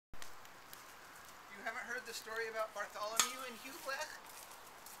heard the story about Bartholomew and Hugh Black?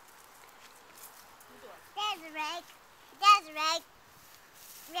 There's a rake. There's a rake.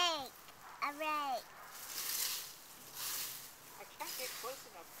 Rake. A rake. I can't get close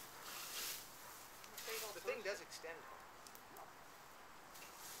enough. The thing does extend.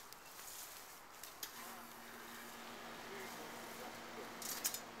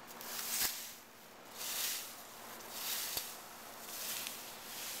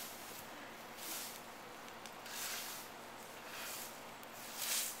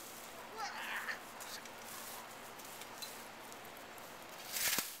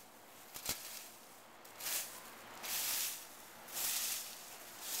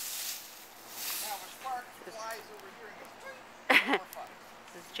 This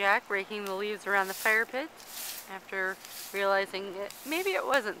is Jack raking the leaves around the fire pit after realizing maybe it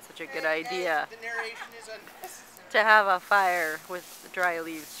wasn't such a good idea The narration is unnecessary. to have a fire with the dry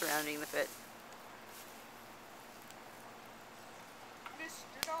leaves surrounding the pit.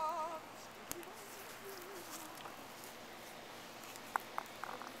 Mr. Dobbs.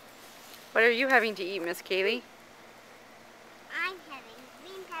 What are you having to eat, Miss Kaylee? I'm having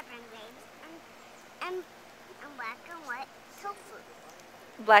green pepper and grapes and black and white tofu.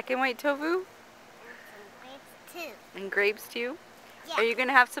 Black and white tofu? And some grapes too. And grapes too? Yeah. Are you going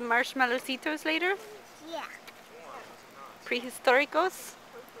to have some marshmallowcitos later? Yeah. Prehistoricos?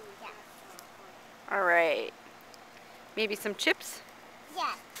 Yeah. Alright. Maybe some chips?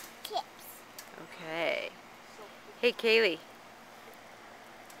 Yeah. Chips. Okay. Hey, Kaylee.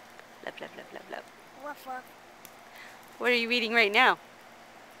 Love, love, love, love, love. Woof woof. What are you eating right now?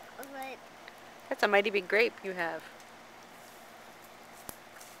 A grape. That's a mighty big grape you have.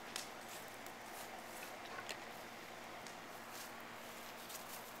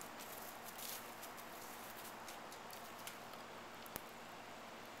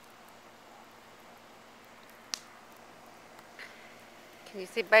 Can you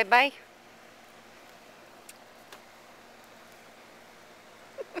say bye-bye?